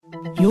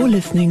You're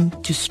listening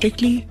to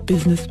Strictly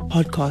Business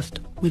Podcast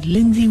with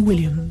Lindsay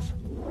Williams.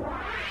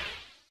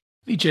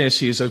 The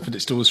JSE has opened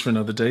its doors for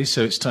another day,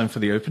 so it's time for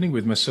the opening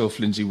with myself,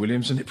 Lindsay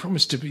Williams, and it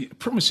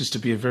promises to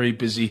be a very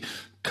busy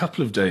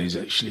couple of days,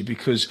 actually,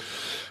 because,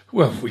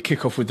 well, we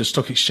kick off with the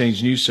Stock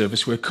Exchange News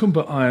Service, where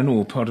Kumba Iron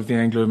Ore, part of the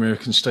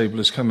Anglo-American stable,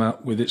 has come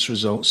out with its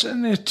results,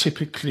 and they're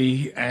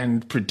typically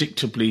and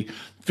predictably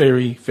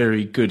very,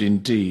 very good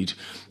indeed.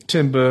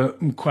 Themba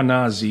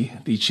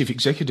Mkhwanazi, the chief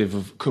executive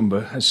of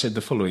Kumba, has said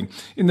the following.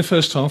 In the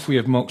first half, we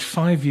have marked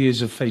 5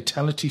 years of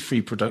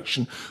fatality-free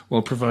production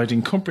while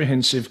providing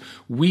comprehensive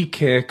We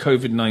Care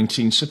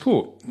COVID-19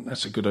 support.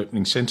 That's a good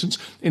opening sentence.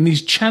 In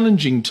these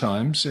challenging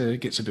times,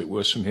 it gets a bit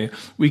worse from here,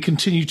 we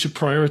continue to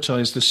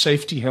prioritise the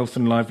safety, health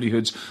and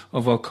livelihoods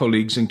of our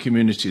colleagues and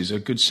communities.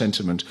 A good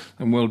sentiment,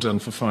 and well done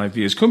for 5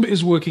 years. Kumba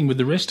is working with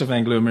the rest of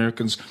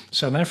Anglo-American's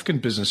South African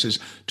businesses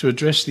to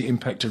address the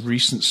impact of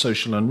recent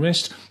social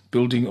unrest,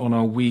 building on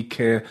our We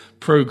Care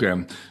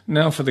programme.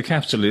 Now for the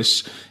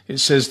capitalists, it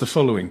says the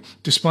following.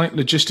 Despite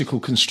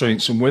logistical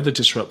constraints and weather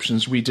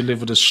disruptions, we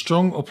delivered a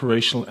strong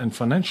operational and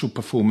financial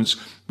performance,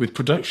 with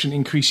production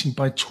increasing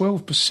by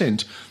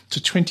 12% to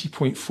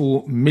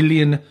 20.4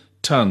 million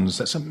tonnes.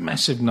 That's a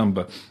massive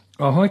number.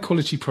 Our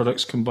high-quality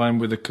products,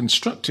 combined with a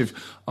constructive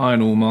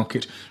iron ore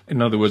market,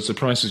 in other words, the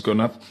price has gone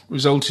up,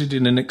 resulted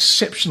in an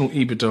exceptional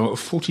EBITDA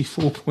of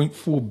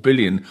 44.4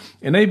 billion,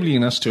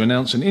 enabling us to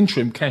announce an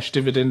interim cash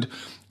dividend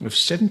of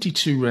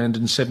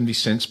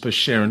 72.70 per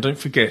share. And don't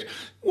forget, it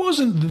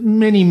wasn't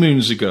many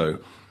moons ago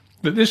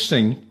that this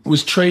thing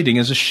was trading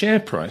as a share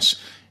price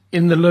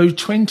in the low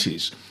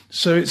 20s.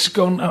 So it's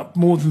gone up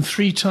more than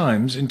 3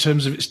 times in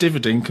terms of its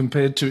dividend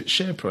compared to its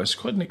share price.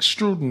 Quite an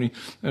extraordinary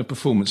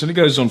performance. And it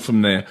goes on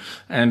from there.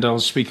 And I'll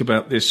speak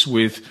about this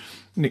with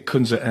Nick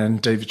Kunze and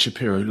David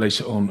Shapiro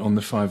later on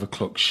the 5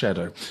 o'clock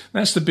shadow.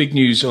 That's the big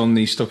news on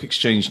the Stock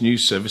Exchange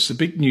News Service. The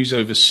big news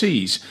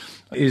overseas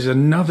is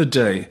another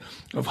day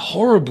of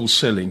horrible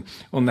selling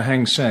on the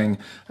Hang Seng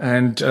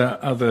and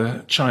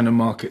other China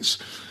markets.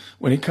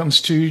 When it comes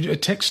to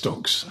tech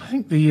stocks, I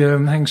think the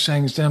Hang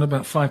Seng is down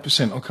about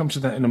 5%. I'll come to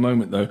that in a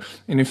moment, though.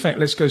 And in fact,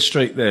 let's go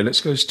straight there.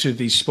 Let's go to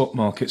the spot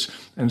markets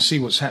and see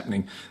what's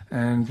happening.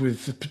 And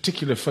with a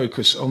particular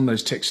focus on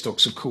those tech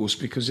stocks, of course,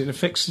 because it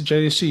affects the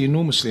JSE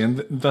enormously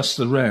and thus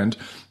the Rand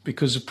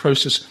because of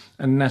Prosus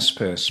and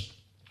Naspers.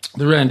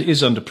 The Rand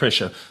is under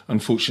pressure,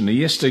 unfortunately.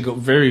 Yesterday got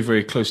very,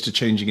 very close to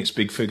changing its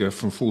big figure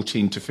from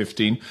 14 to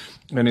 15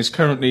 and is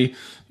currently,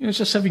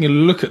 just having a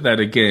look at that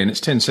again.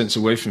 It's 10 cents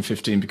away from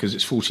 15 because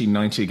it's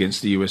 14.90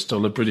 against the US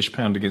dollar, British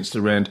pound against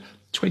the Rand,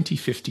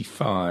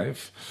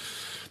 20.55.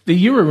 The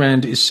Euro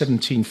Rand is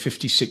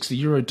 17.56. The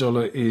Euro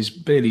dollar is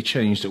barely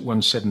changed at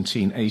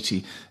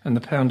 117.80. And the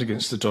pound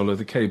against the dollar,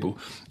 the cable,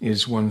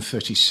 is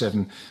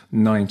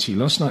 137.90.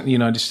 Last night in the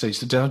United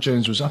States, the Dow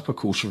Jones was up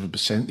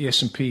 0.25%. The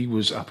S&P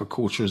was up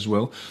 0.25 as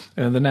well.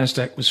 The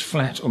Nasdaq was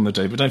flat on the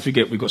day. But don't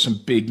forget, we've got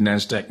some big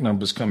Nasdaq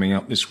numbers coming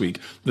out this week.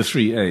 The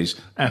 3 A's,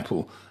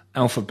 Apple,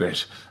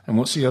 Alphabet, and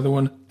what's the other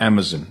one?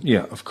 Amazon.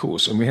 Yeah, of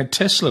course. And we had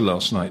Tesla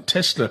last night.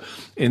 Tesla,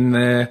 in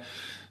their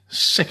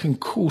second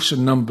quarter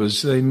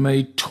numbers, they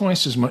made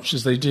twice as much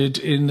as they did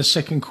in the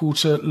second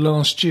quarter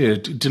last year,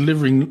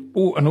 delivering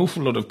an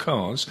awful lot of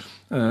cars,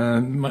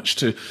 much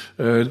to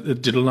the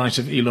delight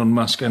of Elon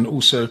Musk and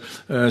also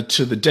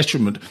to the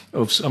detriment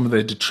of some of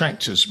their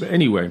detractors. But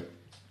anyway,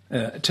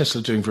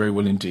 Tesla doing very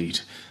well indeed.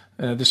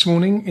 This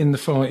morning in the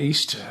Far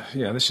East,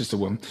 this is the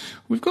one.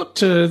 We've got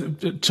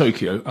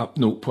Tokyo up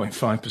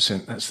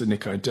 0.5%, that's the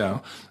Nikkei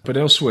Dow. But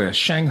elsewhere,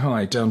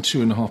 Shanghai down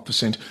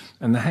 2.5%,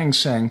 and the Hang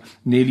Seng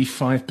nearly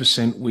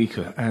 5%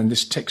 weaker. And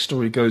this tech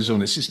story goes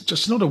on. It's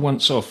just not a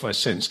once-off, I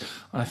sense.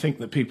 I think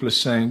that people are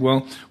saying,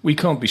 well, we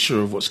can't be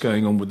sure of what's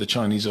going on with the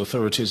Chinese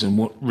authorities and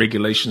what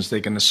regulations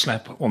they're going to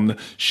slap on the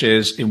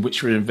shares in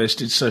which we're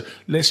invested. So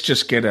let's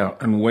just get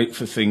out and wait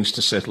for things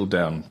to settle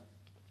down.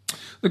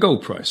 The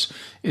gold price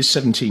is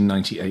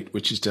 $17.98,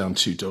 which is down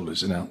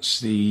 $2 an ounce.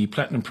 The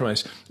platinum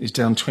price is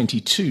down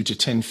 22 to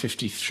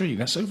 10.53.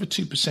 That's over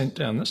 2%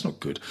 down. That's not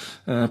good.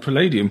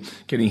 Palladium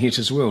getting hit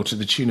as well to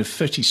the tune of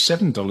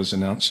 $37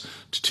 an ounce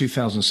to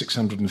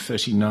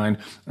 2,639,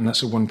 and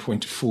that's a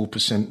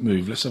 1.4%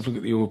 move. Let's have a look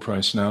at the oil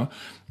price now.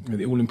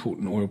 The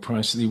all-important oil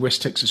price. The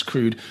West Texas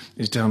crude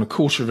is down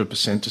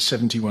 0.25% to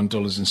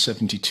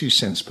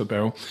 $71.72 per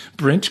barrel.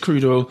 Brent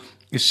crude oil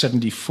is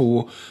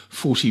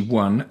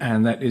 74.41,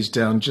 and that is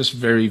down just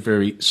very,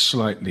 very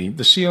slightly.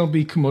 The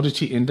CLB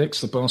commodity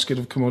index, the basket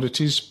of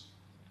commodities,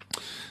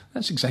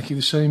 that's exactly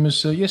the same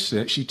as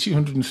yesterday, actually,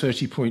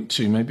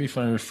 230.2. Maybe if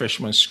I refresh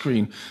my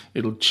screen,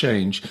 it'll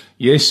change.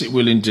 Yes, it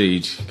will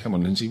indeed. Come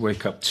on, Lindsay,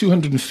 wake up.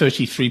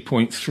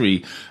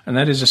 233.3, and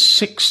that is a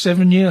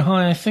 6-7-year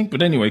high, I think.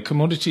 But anyway,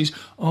 commodities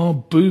are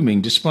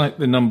booming, despite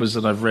the numbers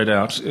that I've read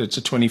out. It's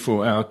a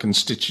 24-hour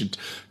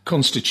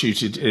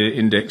constituted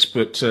index,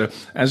 but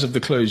as of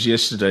the close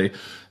yesterday,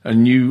 a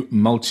new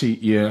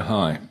multi-year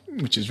high,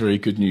 which is very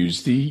good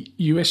news. The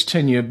US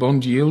 10-year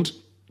bond yield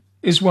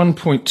is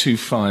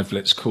 1.25,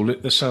 let's call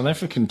it. The South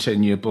African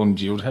 10-year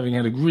bond yield, having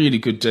had a really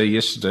good day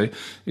yesterday,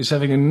 is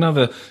having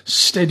another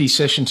steady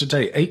session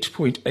today,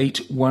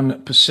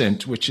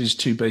 8.81%, which is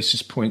 2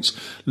 basis points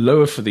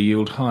lower for the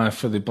yield, higher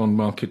for the bond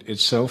market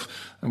itself.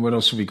 And what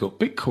else have we got?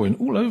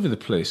 Bitcoin all over the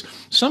place.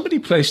 Somebody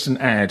placed an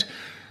ad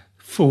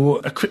for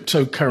a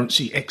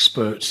cryptocurrency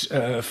expert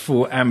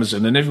for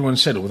Amazon, and everyone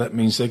said, oh, that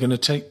means they're going to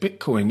take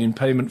Bitcoin in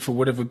payment for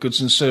whatever goods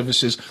and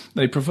services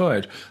they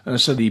provide.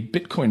 So the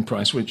Bitcoin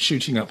price went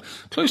shooting up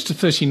close to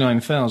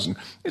 39,000.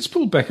 It's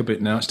pulled back a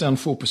bit now. It's down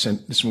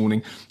 4% this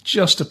morning,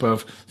 just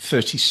above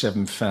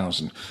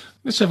 37,000.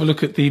 Let's have a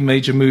look at the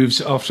major moves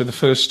after the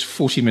first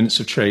 40 minutes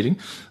of trading.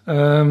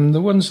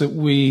 The ones that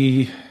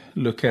we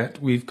look at,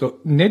 we've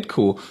got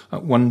Nedcore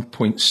at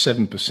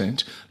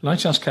 1.7%,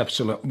 Lighthouse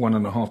Capital up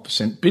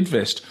 1.5%,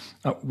 Bidvest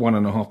up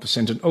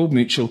 1.5%, and Old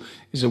Mutual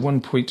is a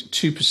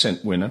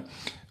 1.2% winner.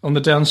 On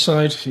the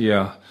downside,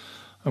 oh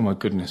my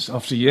goodness,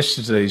 after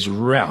yesterday's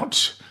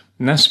rout,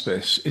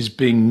 Naspers is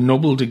being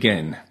nobbled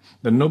again.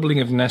 The nobbling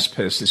of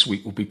Naspers this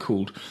week will be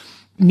called.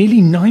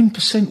 Nearly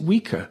 9%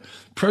 weaker.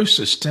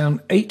 Prosus down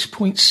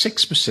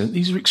 8.6%.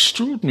 These are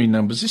extraordinary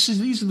numbers.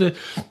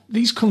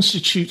 These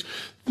constitute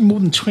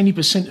more than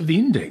 20% of the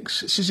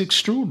index. This is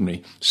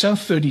extraordinary. South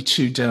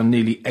 32 down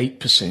nearly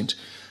 8%.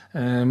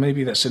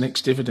 Maybe that's an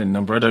ex-dividend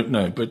number. I don't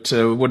know, but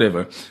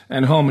whatever.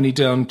 And Harmony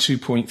down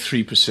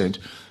 2.3%.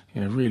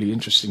 Really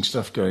interesting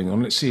stuff going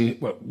on. Let's see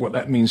what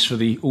that means for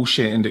the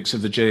all-share index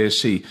of the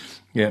JSE.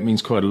 Yeah, it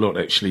means quite a lot,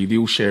 actually. The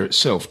all-share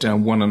itself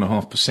down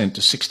 1.5%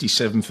 to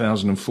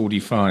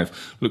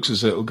 67,045. Looks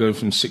as though it'll go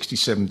from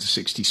 67 to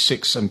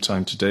 66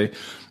 sometime today.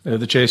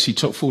 The JSE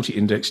Top 40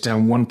 index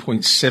down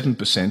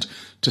 1.7%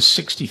 to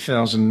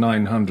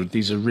 60,900.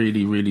 These are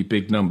really, really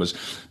big numbers.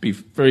 Be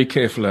very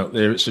careful out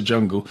there. It's a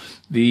jungle.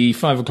 The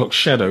 5 o'clock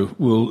shadow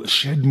will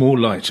shed more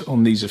light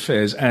on these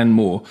affairs and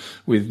more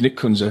with Nick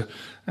Kunze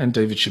and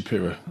David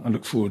Shapiro. I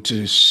look forward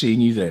to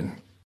seeing you then.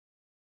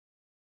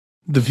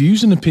 The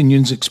views and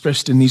opinions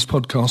expressed in these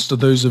podcasts are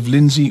those of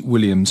Lindsay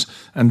Williams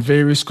and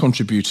various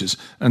contributors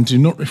and do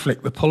not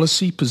reflect the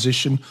policy,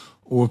 position,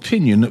 or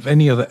opinion of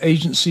any other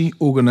agency,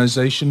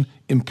 organisation,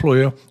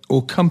 employer,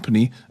 or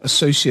company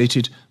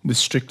associated with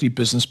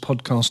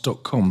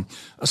strictlybusinesspodcast.com.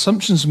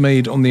 Assumptions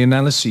made on the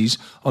analyses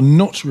are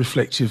not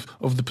reflective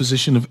of the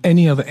position of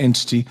any other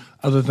entity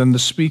other than the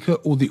speaker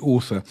or the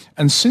author.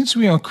 And since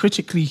we are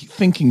critically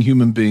thinking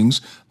human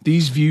beings,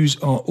 these views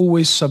are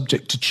always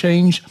subject to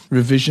change,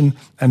 revision,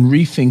 and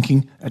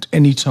rethinking at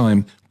any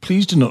time.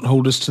 Please do not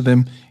hold us to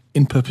them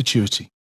in perpetuity.